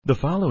The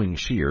following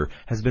shir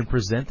has been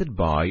presented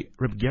by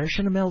Reb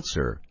Gershon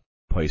Meltzer,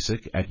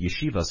 Posek at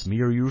Yeshivas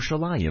Mir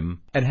Yerushalayim,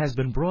 and has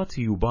been brought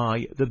to you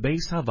by the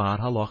Beis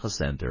Havad Halacha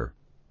Center.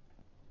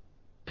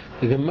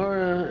 The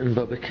Gemara in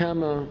Baba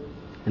Kama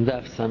in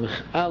Daf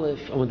Samech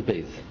Aleph Amud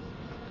Beis.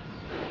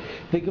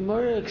 The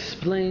Gemara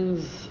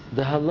explains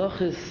the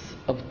halachas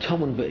of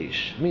Tamun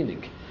Aish,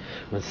 meaning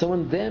when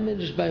someone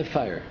damaged by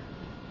fire,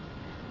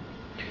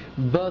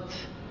 but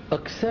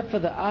except for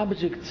the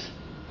object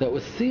that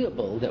was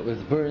seeable, that was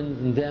burned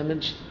and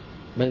damaged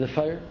by the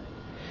fire,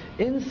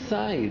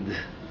 inside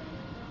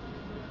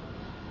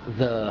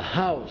the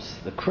house,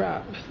 the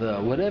crop, the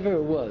whatever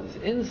it was,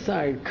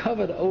 inside,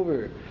 covered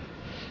over,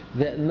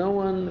 that no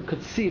one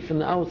could see from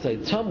the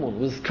outside, Tamun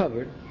was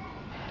covered.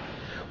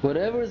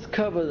 Whatever is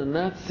covered and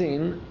not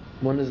seen,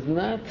 one does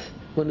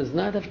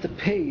not have to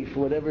pay for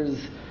whatever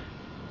is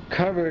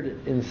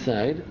covered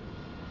inside.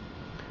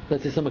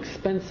 Let's say some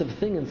expensive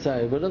thing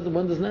inside, but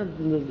one does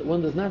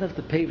not have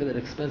to pay for that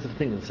expensive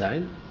thing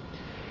inside,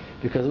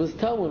 because it was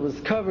Tamun, it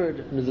was covered,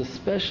 and there's a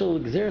special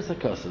Gzeres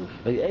HaKosav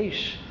by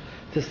Aish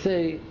to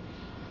say,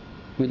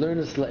 we learn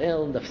this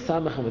La'el in Daf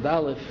Samach Amud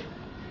Aleph,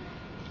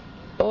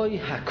 Oy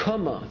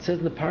Hakama, it says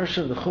in the Parsha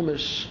of the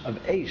Chumash of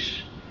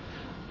Aish,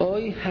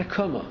 Oy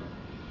Hakama,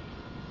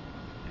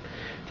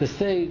 to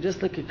say,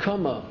 just like a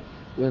kama,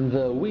 when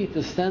the wheat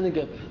is standing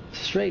up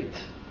straight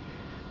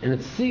and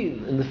it's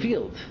seen in the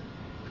field,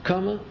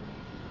 kama,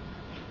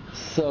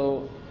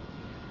 so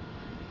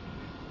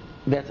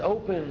that's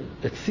open,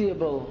 it's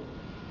seeable,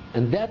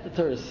 and that the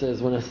Torah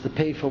says one has to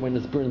pay for when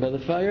it's burned by the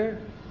fire.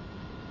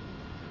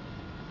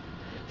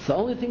 So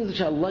only things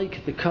which are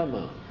like the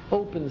kama,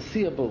 open,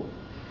 seeable,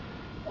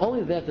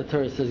 only that the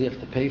Torah says you have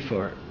to pay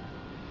for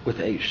with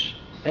Aish.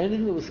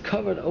 Anything that was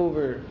covered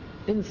over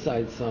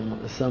inside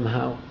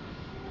somehow,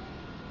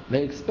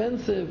 very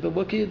expensive, but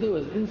what can you do?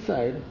 Is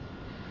inside,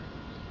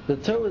 the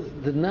Torah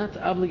did not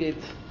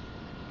obligate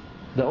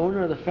the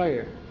owner of the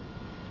fire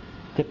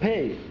to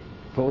pay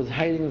for what was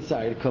hiding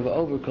inside, cover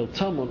over, called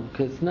Tamun,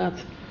 because it's not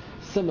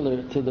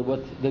similar to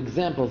the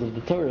examples of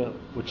the Torah,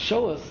 which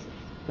show us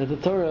that the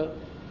Torah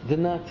did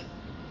not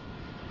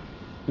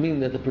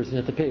mean that the person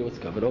had to pay what's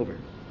covered over.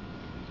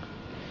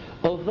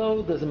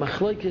 Although there's a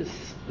machlokes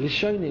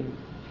rishonim,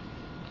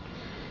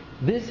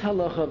 this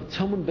halacha of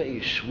Tamun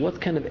Aish,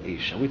 what kind of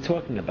Aish are we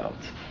talking about?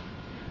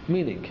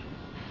 Meaning,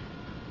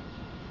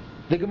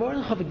 the Gemara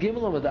in Chav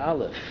Gimel Amud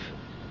Aleph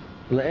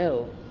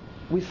La'el,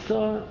 we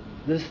saw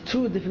there's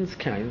two different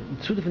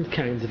kinds of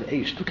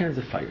Aish, two kinds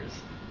of fires,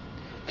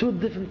 two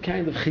different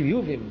kinds of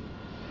chiyuvim,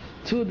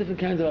 two different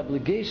kinds of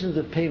obligations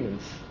of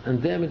payments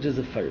and damages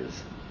of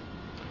fires.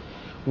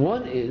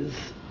 One is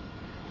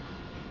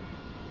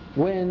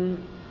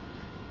when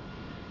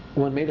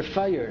one made a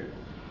fire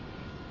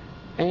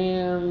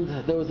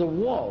and there was a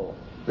wall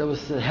that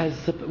was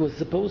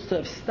supposed to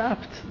have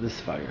stopped this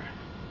fire,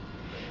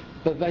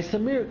 but by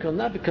some miracle,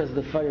 not because of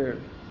the fire,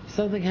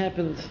 something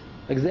happened.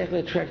 Exactly,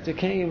 a tractor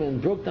came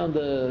and broke down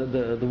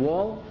the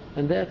wall,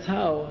 and that's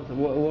how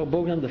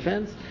broke down the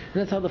fence,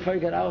 and that's how the fire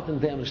got out and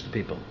damaged the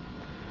people.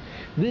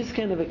 This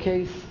kind of a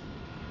case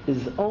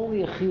is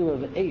only a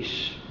chiyuv of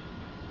Aish,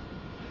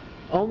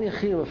 only a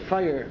chiyuv of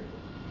fire,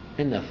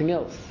 and nothing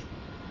else.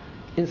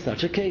 In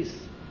such a case,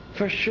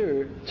 for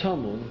sure,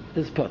 Tamun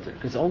is potter.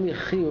 It's only a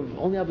chiyuv,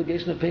 only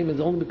obligation of payment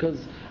is only because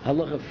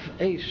halach of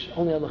Aish,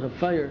 only halach of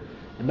fire.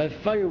 And by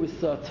fire we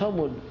saw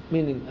Tamun,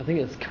 meaning I think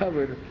it's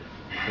covered,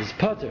 is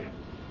potter.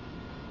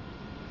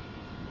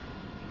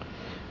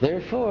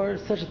 Therefore,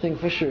 such a thing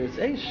for sure, it's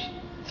Aish,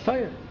 it's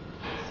fire.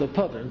 So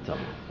potter and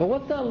Tamun. But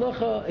what's the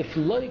halacha if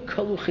loy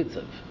kalu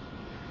chitzav?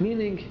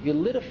 Meaning you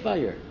lit a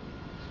fire,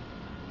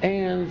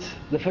 and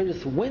the fire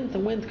just went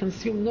and went,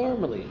 consumed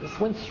normally, just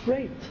went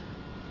straight.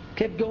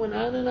 Kept going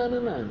on and on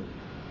and on.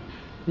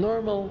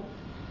 Normal,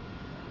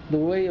 the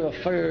way a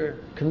fire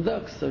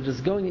conducts, so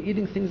just going and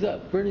eating things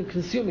up, burning,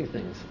 consuming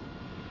things.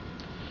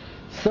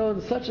 So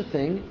in such a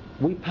thing,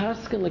 we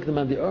paskin like the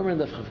man the Omer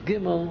and the Chav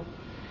Gimel,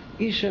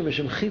 Isha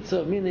Mishum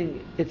Chitza,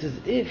 meaning it's as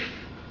if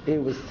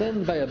it was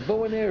sent by a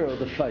bow and arrow,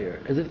 the fire,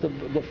 as if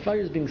the fire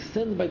is being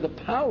sent by the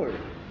power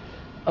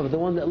of the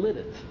one that lit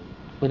it,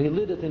 when he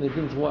lit it and he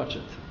didn't watch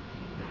it.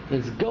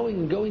 It's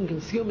going,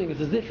 consuming.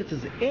 It's as if it's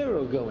his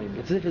arrow going.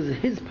 It's as if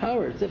it's his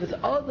power. It's as if it's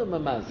Adam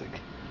Amazik.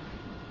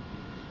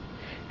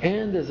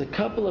 And there's a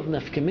couple of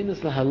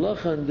nafkaminas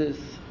lahalacha on this.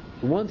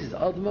 Once he's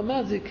Adam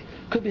Amazik,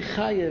 could be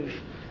chayev,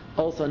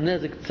 also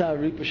nezik tzar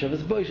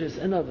ripashavas boishes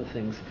and other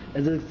things,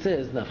 as it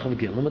says nafchav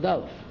gil Amud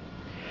Aleph.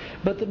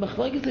 But the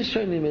machlokes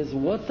rishonim is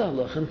what's the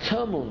halacha in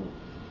Tamun?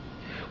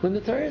 When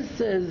the Torah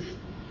says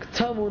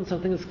Tamun,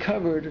 something is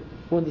covered,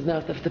 one does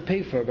not have to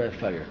pay for by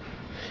fire.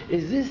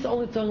 Is this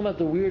only talking about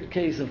the weird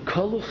case of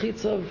kalu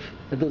chitzav,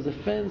 that there was a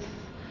fence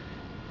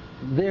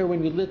there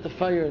when you lit the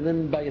fire, and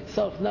then by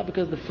itself, not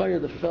because the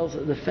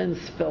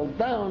fence fell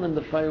down and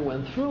the fire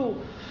went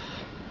through?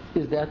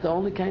 Is that the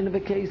only kind of a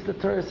case the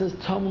Torah says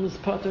Tamun is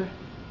potter?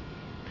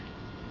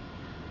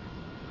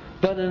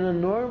 But in a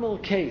normal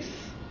case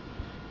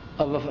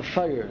of a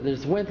fire,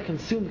 there's went,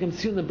 consumed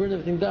and burned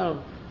everything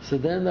down, So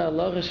then the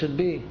halacha should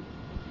be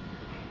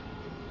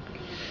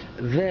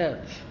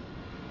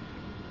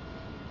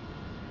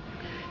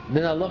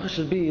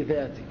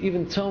that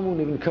even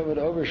Tamun, even covered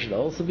over, should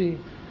also be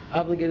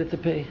obligated to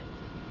pay.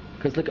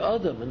 Because like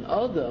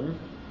Adam,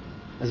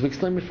 as we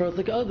explained before, it's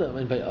like Adam,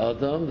 and by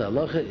Adam, the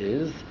halacha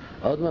is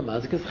Adam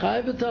Amazik is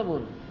Chai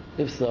B'Tamun.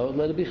 If so,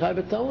 let it be Chai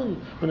B'Tamun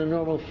on a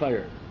normal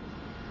fire.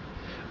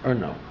 Or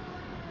no.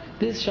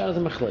 This shot is a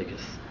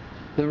machlokes.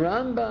 The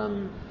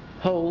Rambam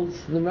holds,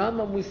 in the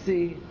Rambam we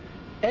see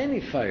any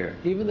fire,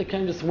 even the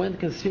kind just went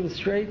consumed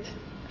straight,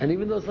 and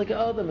even though it's like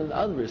Adam in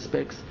other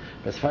respects,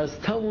 but as far as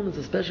Tamun is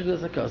especially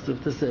as a custom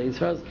to say, as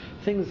far as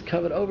things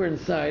covered over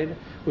inside,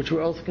 which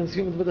were also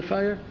consumed by the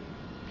fire,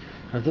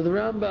 unto the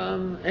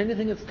Rambam,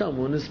 anything that's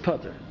Tamun is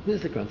Potter. This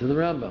is according to the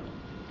Rambam.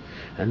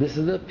 And this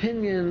is the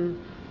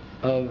opinion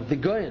of the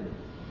Goyen.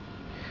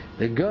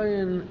 The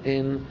Goyen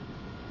in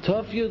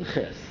Tov Yud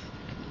Ches,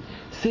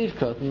 Sif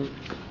Cotton,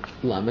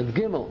 Lamed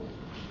Gimel,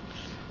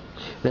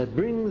 that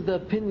brings the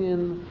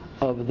opinion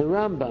of the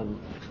Rambam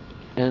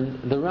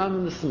and the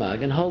Rambam the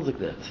Smag and holds like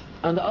that.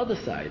 On the other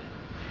side,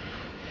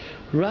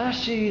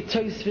 Rashi,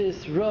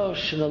 Tosfos,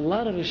 Rosh, and a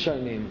lot of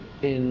Rishonim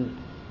in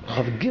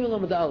Chav Gimel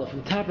Amud Aleph,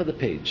 from top of the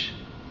page,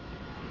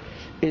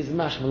 is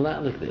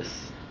mashma like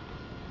this.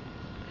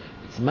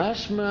 It's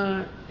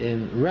mashma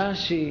in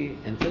Rashi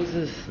and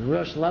Tosfos and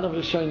Rosh, a lot of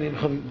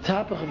Rishonim,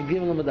 top of Chav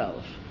Gimel Amud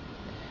Aleph,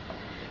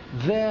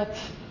 that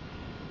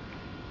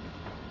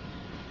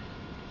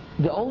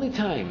the only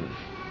time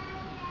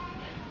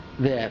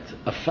that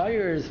a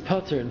fire is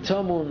potter and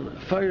Tamun,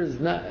 fire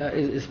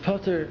is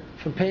potter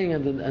from paying,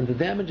 and the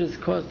damages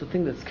caused the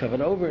thing that's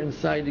covered over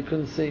inside you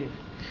couldn't see,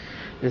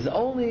 is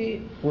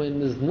only when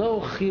there's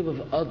no chiv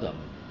of Adam.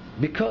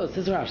 Because,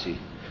 says Rashi,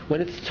 when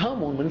it's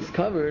Tamun, when it's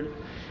covered,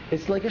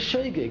 it's like a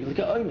shoygig, like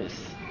a oinis.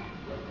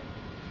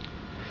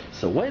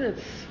 So when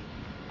it's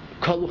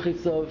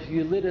kaluchitzov,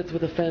 you lit it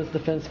with a fence, the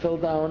fence fell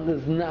down,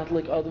 there's not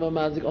like Adam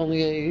Amazik, only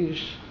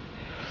Aish.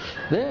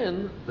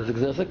 Then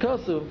there's a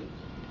kasuv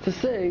to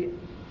say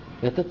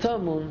that the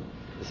Tamun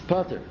is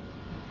potter.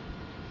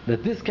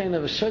 That this kind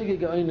of a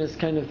shoygig oinis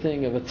kind of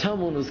thing, of a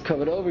Tamun was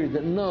covered over, you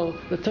didn't know,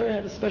 the Torah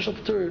had a special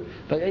patur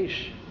by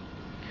Aish.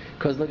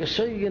 Because like a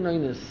shoygig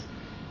oinis,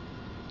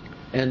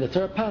 and the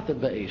Torah pater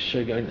by Aish,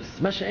 shoygig oinis.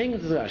 Masha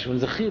Engen says Rashi, when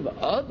there's a chiv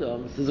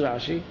Adam, says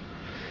Rashi,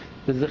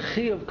 there's a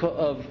chiyuv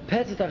of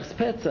petzach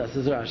petza,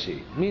 says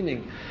Rashi.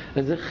 Meaning,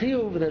 there's a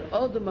chiyuv that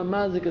Adam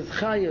Amazik is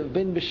chayev,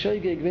 ben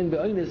b'shoygeg, ben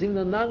b'oines, even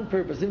though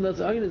non-purpose, even though it's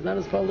oines, not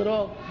his fault at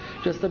all,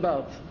 just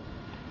about.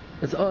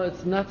 It's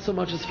not so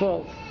much his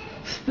fault.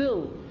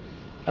 Still,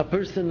 a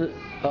person,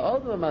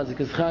 Adam Amazik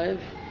is chayev.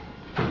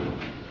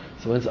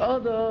 So when it's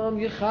Adam,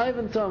 you chayev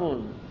and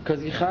Tamun,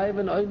 because you chayev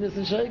and oines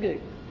and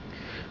shoygeg.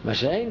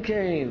 Mashain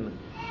Kain,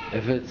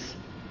 if it's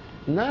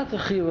not a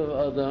chiyuv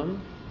of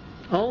Adam,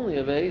 only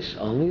of Aish,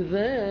 only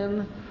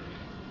then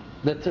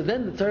the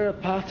Torah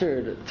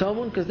patered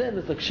Tamun, because then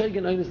it's like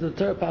Shogun Oinus, and the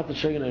Torah patered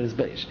Shogun Oinus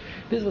Beish.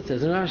 This is what it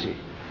says in Rashi.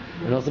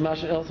 And also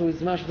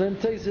is mashma then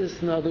Tesis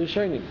and other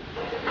Rishonim,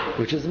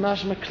 which is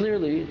mashma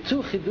clearly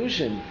two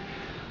chidushim.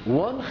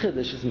 One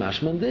chidush is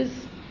mashma in this,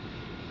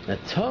 a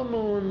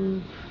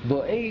Tamun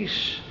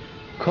Bo'Aish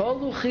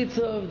Kolu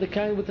Chitzov, the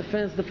kind with the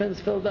fence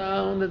fell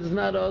down, that is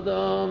not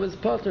Adam, is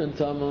pater and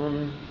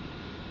Tamun.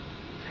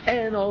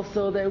 And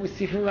also there we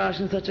see from Rashi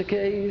in such a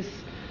case,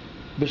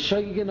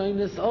 b'shogig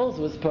anoinus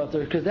also is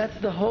potter, because that's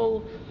the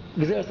whole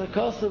gzeres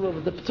hakasav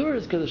of the ptur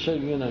is because of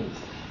shogig anoinus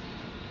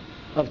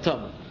of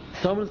Tamun.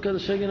 Tamun is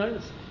because of shogig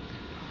anoinus.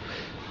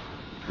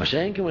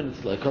 Mashenka, when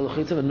it's like kol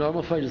chitzav, a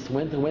normal fire just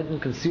went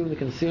and consumed.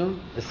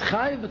 It's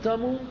chayiv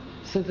b'Tamun,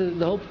 since the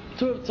whole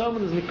ptur of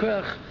Tamun is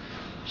mikrach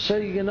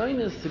shogig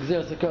anoinus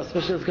gzeres hakasav,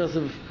 especially because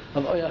of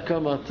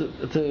oyakama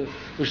to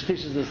which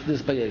teaches us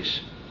this by Aish.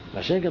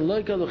 Mashenken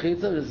loy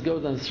kaluchitza, just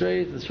goes on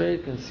straight,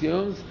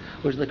 consumes,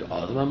 which is like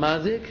Adam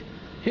Amazik.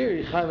 Here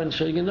you chayav and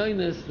shoygin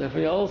oinus,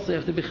 therefore you also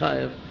have to be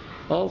chayav.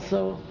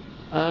 Also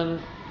on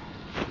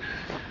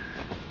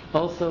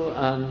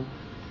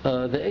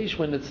the Aish,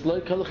 when it's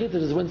loy kaluchitza,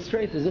 just went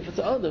straight as if it's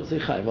Adam, so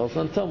you chayav.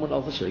 Also on Tamun,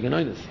 also shoygin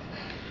oinus.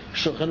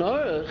 Shulchan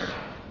Aruch,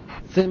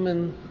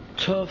 Siman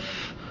Tov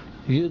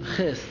Yud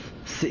Ches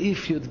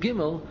Seif Yud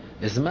Gimel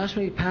is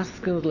mashmei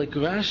paskins like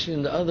Rashi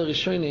and the other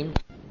Rishonim,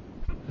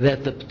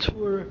 that the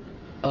ptur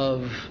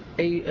of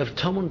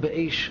Tamun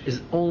Be'esh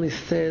is only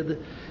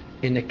said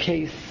in a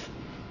case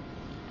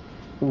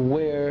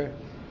where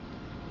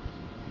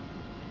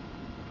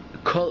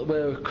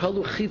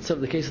Kalu Chitz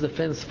of the case of the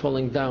fence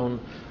falling down,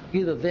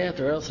 either that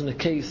or else in a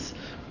case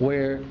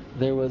where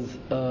there was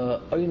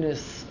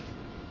oinus,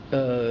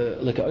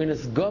 like a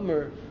oinus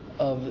gomer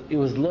of, it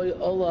was loy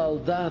ola al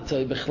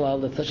data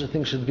bichlal, that such a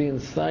thing should be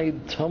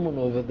inside Tamun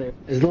over there.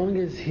 As long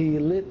as he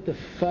lit the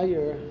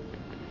fire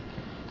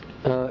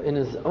in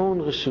his own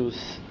reshus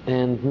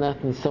and not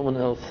in someone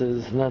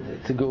else's, not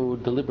to go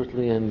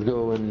deliberately and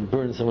go and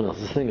burn someone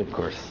else's thing, of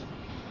course.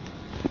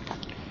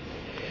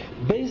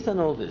 Based on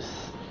all this,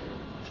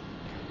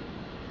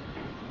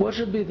 what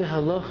should be the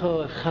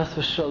halacha if chas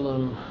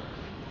v'shalom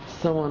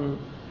someone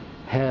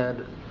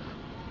had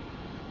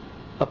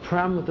a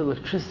problem with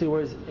electricity,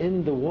 whereas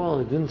in the wall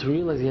he didn't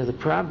realize he has a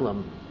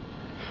problem,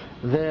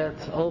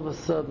 that all of a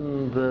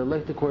sudden the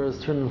electric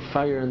wires turn on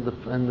fire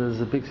and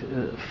there's a big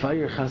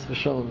fire, chas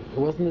v'shalom. It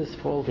wasn't his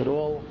fault at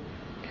all.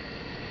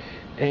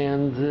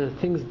 And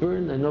things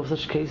burn. I know of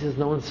such cases,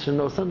 no one should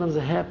know. Sometimes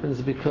it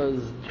happens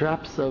because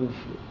drops of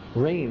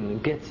rain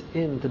gets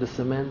into the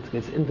cement,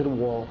 gets into the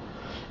wall,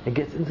 it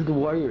gets into the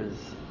wires,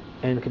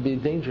 and it can be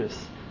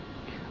dangerous.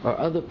 Or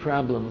other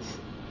problems,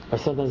 or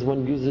sometimes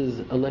one uses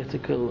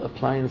electrical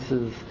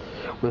appliances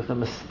with a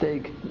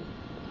mistake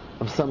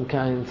of some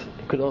kind.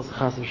 It could also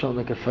chas v'shalom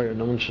make a fire.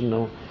 No one should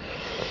know.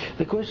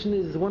 The question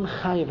is one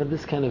chayav in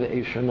this kind of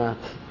Aish or not?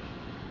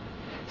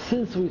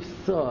 Since we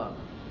saw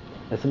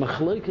it's a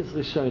machlokes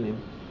rishonim,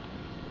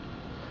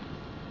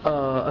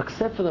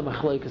 except for the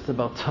machlokes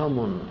about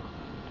Tamun,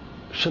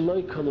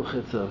 shaloi kalu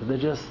chitzav, they're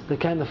just the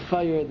kind of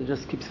fire that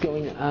just keeps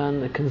going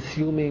on,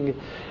 consuming.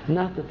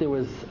 Not that there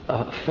was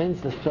a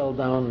fence that fell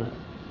down,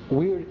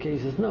 weird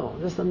cases. No,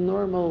 just a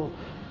normal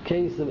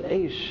case of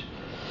Aish.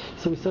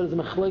 So we saw as a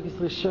machlokes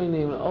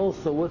rishonim.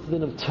 Also, what's the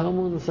din of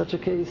Tamun in such a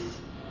case?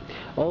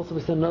 Also,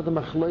 we said another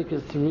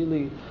machlokes to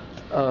really.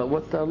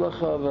 What's the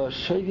halacha of a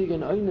shogeg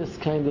and oinus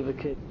kind of a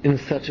case in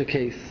such a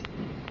case?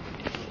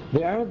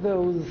 There are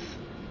those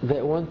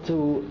that want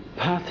to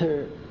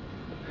pater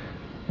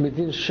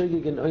midin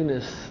shogeg and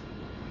oinus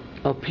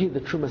al pi the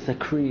trumas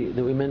akri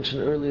that we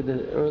mentioned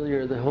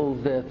earlier that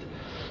holds that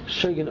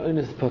shogeg and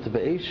oinus is pater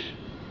be'esh.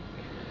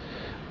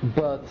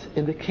 But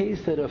in the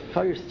case that a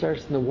fire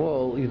starts in the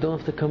wall, you don't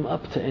have to come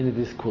up to any of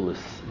these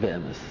kulas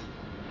ve'emes.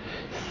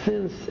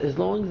 Since as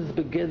long as it's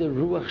begeder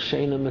ruach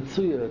sheina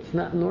metzuya, it's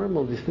not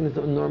normal. These things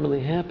don't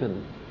normally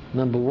happen.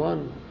 Number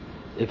one,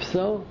 if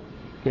so,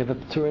 you have a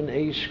p'tur and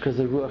Aish because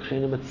of ruach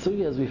sheina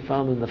metzuya, as we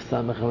found in the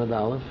Samach Hamad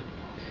Aleph.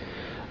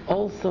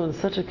 Also, in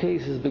such a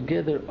case, is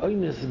begeder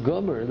oinus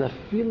gomer. That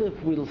feel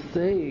if we'll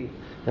say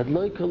that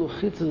loy kalu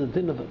chitz is the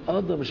din of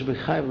Adam should be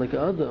chayav like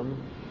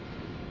Adam,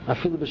 I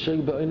feel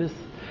b'shogeg b'oinus,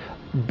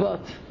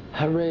 but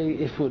hooray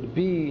if it would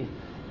be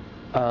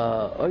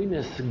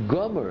oinus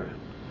gomer.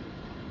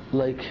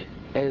 Like,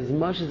 as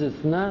much as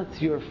it's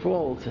not your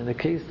fault, in the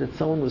case that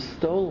someone was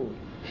stolen,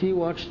 he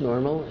watched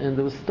normal and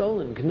it was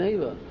stolen,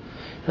 gneva,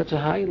 such a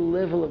high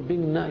level of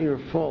being not your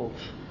fault,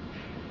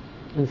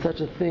 in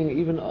such a thing,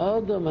 even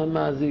Adam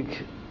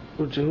HaMazik,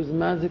 whose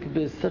mazik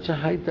is such a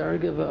high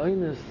darga of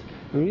oinus,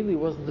 really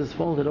wasn't his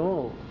fault at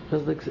all.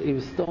 Just like he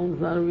was stolen,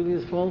 it's not really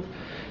his fault.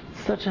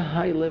 Such a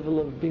high level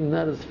of being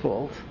not his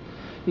fault.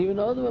 Even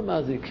Adam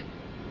HaMazik,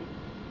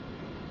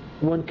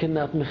 one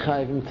cannot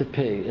mechayiv him to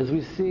pay, as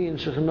we see in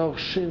Shechanov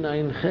Shin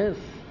Ayin Ches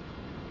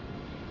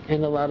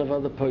and a lot of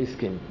other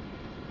poskim.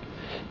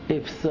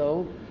 If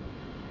so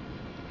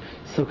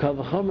Kal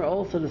V'chomer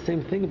also the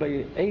same thing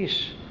by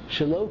Aish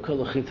Shelo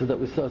Kol Chitza that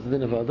we saw as the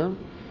din of Adam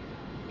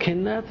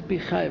cannot be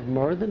chayiv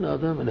more than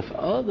Adam, and if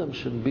Adam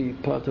should be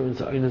pater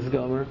into Oinus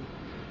Gomer,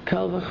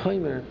 Kal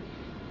V'chomer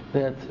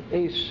that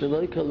Aish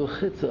Shelo Kol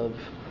Chitzav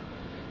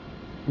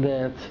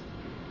that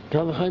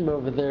Kal V'chomer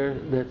over there,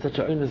 that such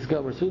a oinus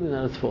gomer is really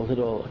not his fault at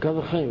all.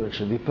 Kal V'chomer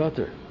should be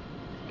pater.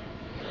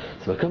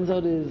 So what comes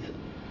out is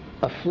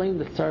a flame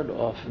that started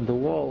off in the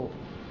wall,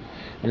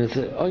 and it's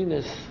an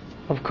oinus.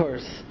 Of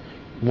course,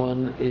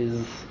 one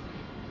is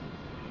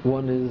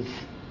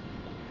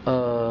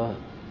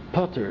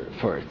pater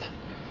for it.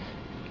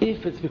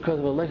 If it's because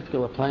of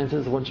electrical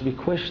appliances, one should be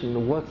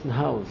questioning what's in the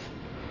house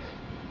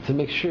to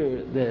make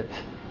sure that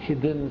he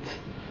didn't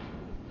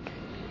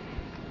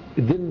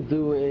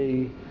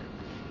do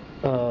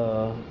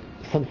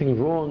something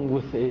wrong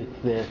with it,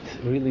 that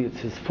really it's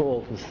his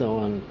fault and so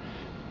on,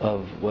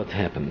 of what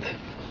happened.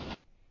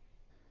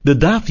 The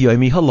Daf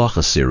Yomi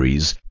Halacha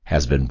series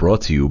has been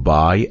brought to you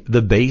by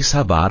the Beis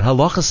Havad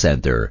Halacha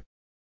Center.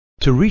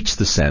 To reach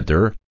the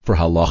center for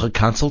halacha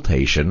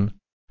consultation,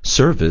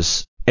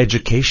 service,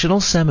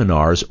 educational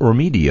seminars, or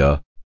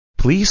media,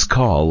 please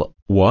call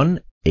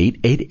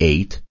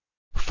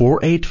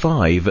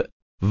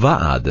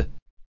 1-888-485-VAAD.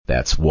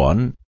 That's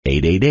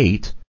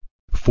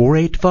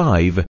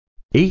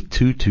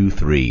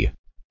 1-888-485-8223.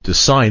 To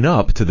sign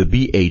up to the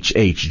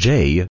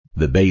BHHJ,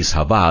 the Beis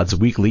Havad's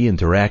weekly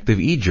interactive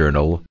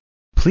e-journal,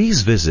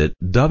 please visit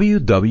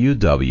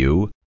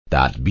www.bhhj.org,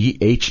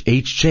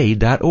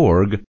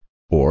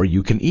 or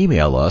you can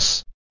email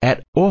us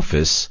at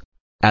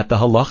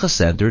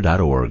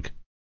office@thehalachacenter.org.